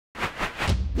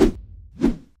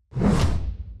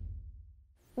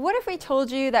What if we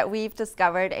told you that we've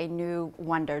discovered a new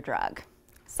wonder drug?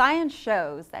 Science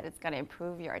shows that it's going to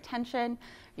improve your attention,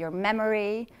 your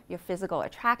memory, your physical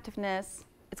attractiveness.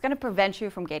 It's going to prevent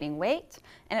you from gaining weight,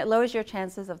 and it lowers your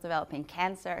chances of developing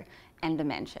cancer and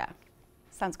dementia.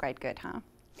 Sounds quite good, huh?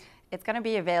 It's going to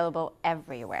be available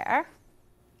everywhere.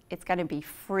 It's going to be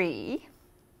free.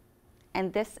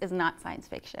 And this is not science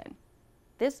fiction.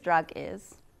 This drug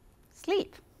is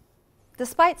sleep.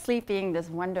 Despite sleep being this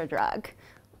wonder drug,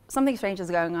 something strange is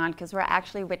going on because we're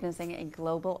actually witnessing a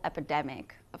global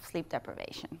epidemic of sleep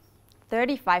deprivation.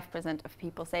 35% of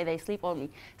people say they sleep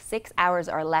only 6 hours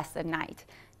or less a night,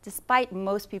 despite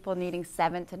most people needing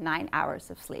 7 to 9 hours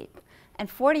of sleep. And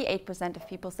 48% of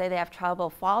people say they have trouble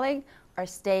falling or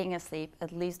staying asleep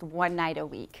at least one night a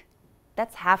week.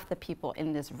 That's half the people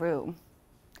in this room.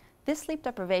 This sleep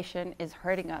deprivation is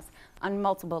hurting us on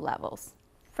multiple levels.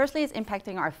 Firstly, it's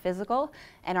impacting our physical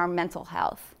and our mental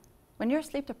health. When you're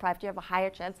sleep deprived, you have a higher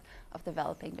chance of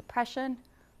developing depression,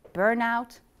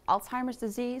 burnout, Alzheimer's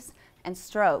disease, and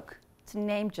stroke, to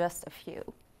name just a few.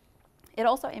 It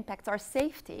also impacts our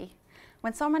safety.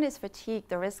 When someone is fatigued,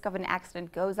 the risk of an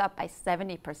accident goes up by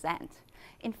 70%.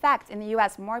 In fact, in the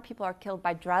US, more people are killed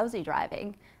by drowsy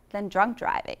driving than drunk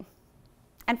driving.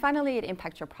 And finally, it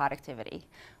impacts your productivity.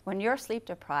 When you're sleep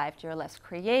deprived, you're less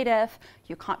creative,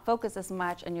 you can't focus as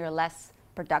much, and you're less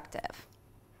productive.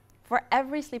 For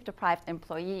every sleep-deprived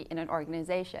employee in an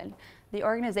organization, the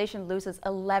organization loses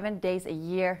 11 days a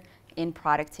year in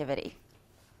productivity.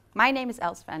 My name is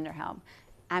Els van der Helm.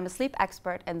 I'm a sleep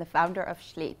expert and the founder of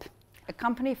Shleep, a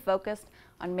company focused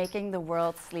on making the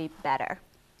world sleep better.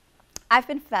 I've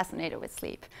been fascinated with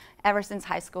sleep ever since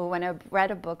high school when I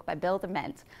read a book by Bill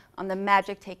Dement on the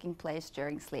magic taking place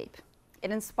during sleep.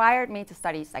 It inspired me to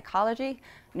study psychology,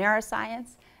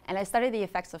 neuroscience, and I studied the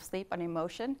effects of sleep on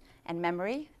emotion and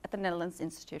memory at the Netherlands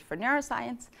Institute of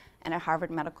Neuroscience and at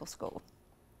Harvard Medical School.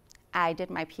 I did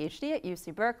my PhD at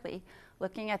UC Berkeley,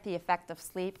 looking at the effect of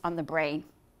sleep on the brain,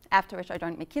 after which I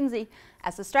joined McKinsey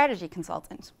as a strategy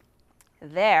consultant.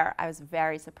 There, I was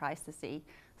very surprised to see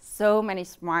so many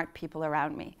smart people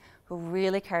around me who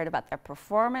really cared about their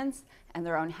performance and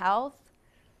their own health,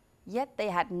 yet they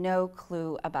had no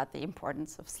clue about the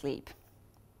importance of sleep.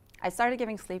 I started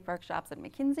giving sleep workshops at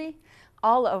McKinsey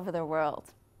all over the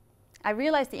world. I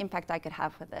realized the impact I could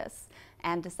have with this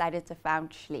and decided to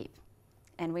found Shleep.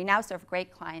 And we now serve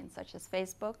great clients such as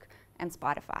Facebook and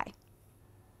Spotify.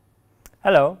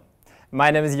 Hello,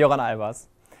 my name is Jöran Albers.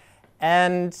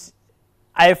 And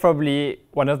I'm probably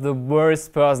one of the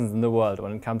worst persons in the world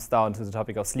when it comes down to the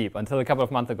topic of sleep until a couple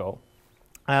of months ago.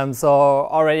 So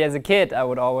already as a kid, I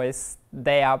would always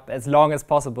stay up as long as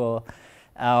possible,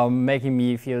 making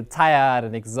me feel tired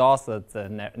and exhausted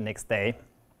the next day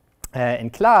in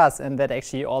class, and that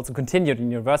actually also continued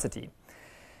in university.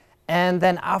 And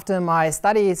then after my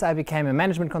studies, I became a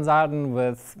management consultant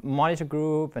with Monitor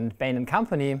Group and Bain &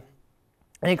 Company,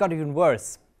 and it got even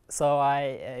worse. So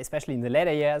especially in the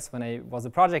later years, when I was a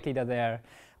project leader there,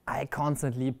 I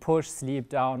constantly pushed sleep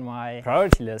down my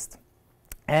priority list.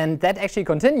 And that actually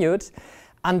continued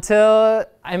until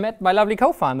I met my lovely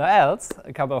co-founder, Els,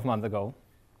 a couple of months ago.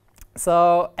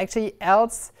 So actually,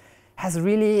 Els has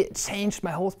really changed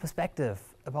my whole perspective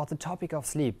about the topic of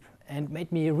sleep and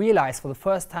made me realize for the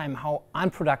first time how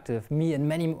unproductive me and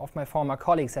many of my former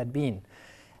colleagues had been.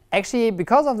 Actually,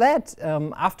 because of that,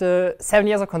 after 7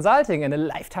 years of consulting and a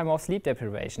lifetime of sleep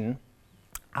deprivation,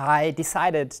 I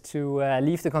decided to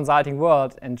leave the consulting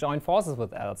world and join forces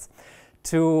with Els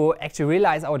to actually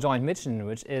realize our joint mission,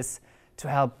 which is to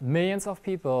help millions of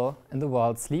people in the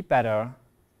world sleep better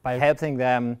by helping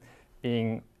them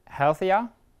being healthier,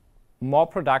 more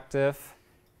productive,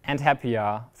 and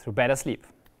happier through better sleep.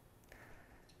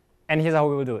 And here's how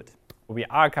we will do it. We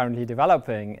are currently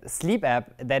developing a sleep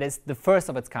app that is the first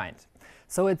of its kind.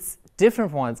 So it's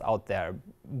different from what's out there.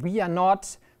 We are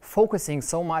not focusing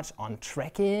so much on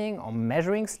tracking or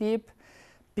measuring sleep,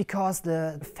 because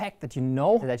the fact that you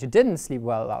know that you didn't sleep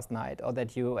well last night or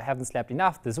that you haven't slept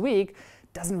enough this week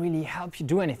doesn't really help you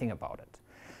do anything about it.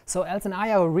 So Els and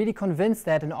I are really convinced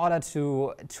that in order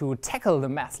to tackle the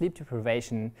mass sleep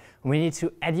deprivation, we need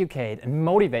to educate and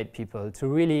motivate people to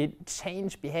really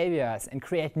change behaviors and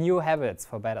create new habits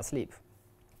for better sleep.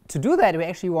 To do that, we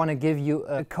actually want to give you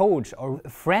a coach or a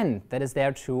friend that is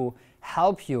there to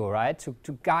help you, right?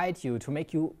 To guide you, to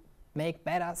make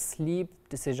better sleep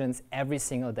decisions every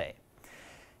single day.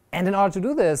 And in order to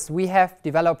do this, we have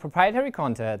developed proprietary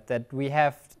content that we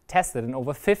have tested in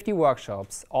over 50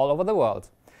 workshops all over the world.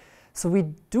 So we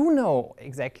do know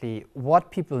exactly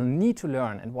what people need to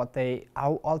learn and what they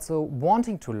are also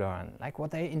wanting to learn, like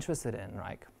what they're interested in,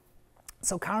 right?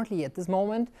 So currently, at this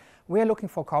moment, we are looking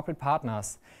for corporate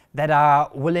partners that are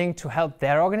willing to help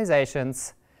their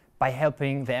organizations by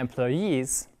helping their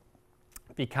employees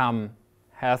become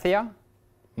healthier,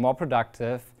 more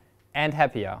productive, and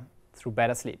happier through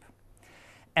better sleep.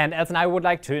 And Else and I would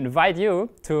like to invite you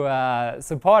to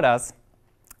support us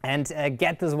and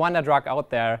get this wonder drug out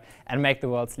there and make the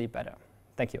world sleep better.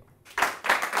 Thank you.